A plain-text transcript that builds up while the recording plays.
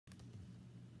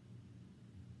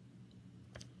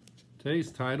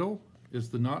Today's title is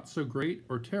The Not So Great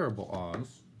or Terrible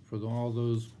Oz for all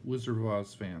those Wizard of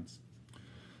Oz fans.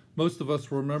 Most of us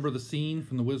will remember the scene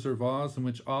from The Wizard of Oz in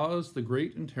which Oz, the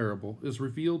Great and Terrible, is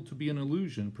revealed to be an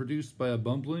illusion produced by a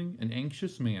bumbling and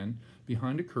anxious man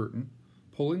behind a curtain,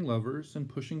 pulling levers and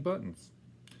pushing buttons.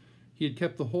 He had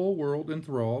kept the whole world in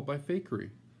thrall by fakery,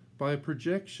 by a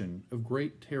projection of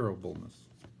great terribleness.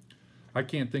 I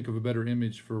can't think of a better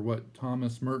image for what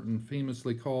Thomas Merton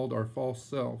famously called our false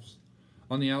selves.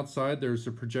 On the outside, there's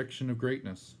a projection of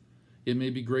greatness. It may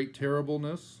be great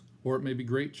terribleness, or it may be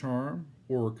great charm,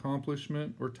 or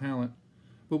accomplishment, or talent.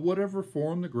 But whatever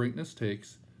form the greatness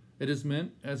takes, it is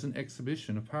meant as an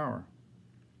exhibition of power.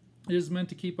 It is meant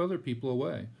to keep other people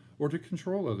away, or to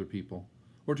control other people,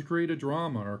 or to create a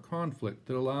drama or conflict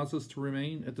that allows us to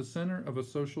remain at the center of a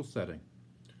social setting.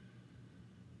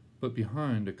 But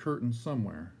behind a curtain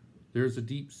somewhere, there is a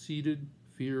deep-seated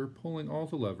fear pulling all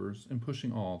the levers and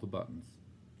pushing all the buttons.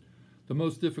 The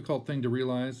most difficult thing to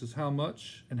realize is how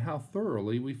much and how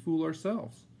thoroughly we fool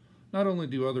ourselves. Not only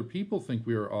do other people think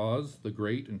we are Oz, the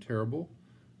Great and Terrible,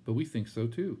 but we think so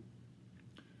too.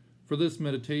 For this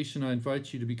meditation, I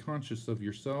invite you to be conscious of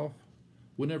yourself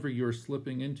whenever you are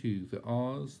slipping into the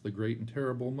Oz, the Great and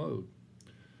Terrible mode.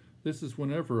 This is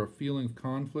whenever a feeling of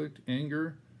conflict,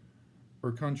 anger,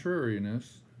 or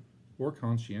contrariness or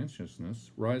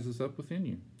conscientiousness rises up within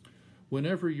you.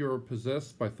 Whenever you are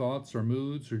possessed by thoughts or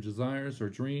moods or desires or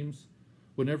dreams,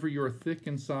 whenever you are thick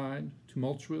inside,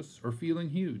 tumultuous, or feeling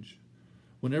huge,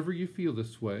 whenever you feel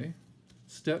this way,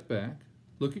 step back,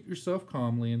 look at yourself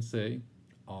calmly and say,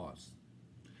 Oz.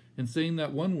 In saying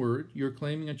that one word, you are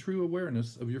claiming a true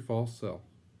awareness of your false self.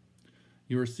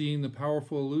 You are seeing the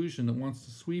powerful illusion that wants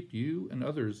to sweep you and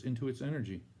others into its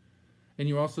energy. And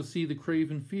you also see the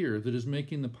craven fear that is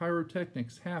making the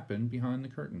pyrotechnics happen behind the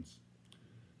curtains.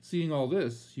 Seeing all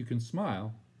this, you can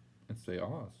smile and say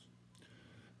Oz.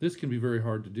 This can be very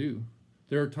hard to do.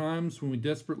 There are times when we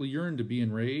desperately yearn to be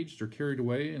enraged or carried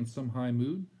away in some high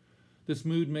mood. This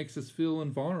mood makes us feel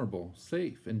invulnerable,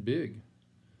 safe, and big.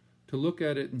 To look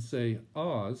at it and say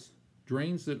Oz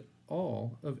drains it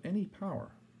all of any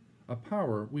power, a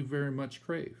power we very much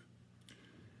crave.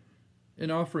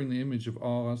 In offering the image of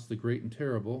Oz, the Great and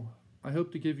Terrible, I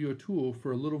hope to give you a tool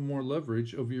for a little more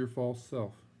leverage over your false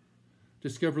self.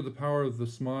 Discover the power of the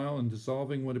smile in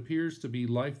dissolving what appears to be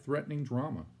life-threatening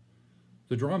drama.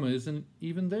 The drama isn't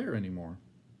even there anymore.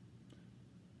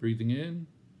 Breathing in,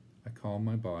 I calm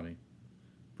my body.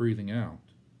 Breathing out,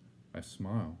 I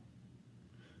smile.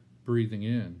 Breathing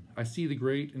in, I see the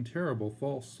great and terrible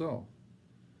false self.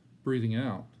 Breathing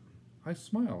out, I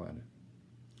smile at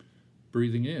it.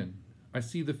 Breathing in, I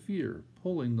see the fear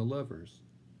pulling the levers.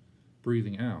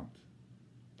 Breathing out,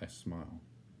 I smile.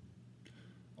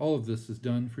 All of this is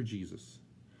done for Jesus.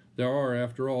 There are,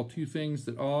 after all, two things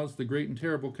that Oz, the Great and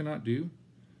Terrible, cannot do.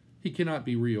 He cannot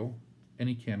be real, and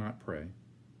he cannot pray.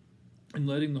 In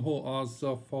letting the whole Oz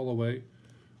self fall away,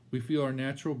 we feel our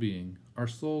natural being, our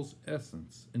soul's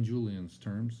essence, in Julian's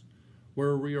terms,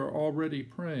 where we are already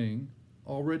praying,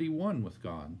 already one with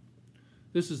God.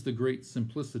 This is the great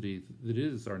simplicity that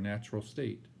is our natural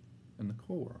state and the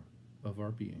core of our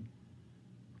being.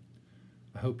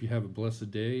 I hope you have a blessed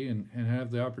day and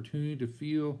have the opportunity to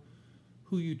feel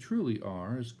who you truly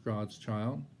are as God's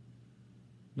child.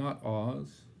 Not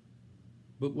Oz,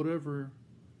 but whatever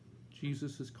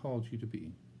Jesus has called you to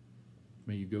be.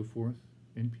 May you go forth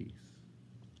in peace.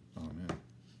 Amen.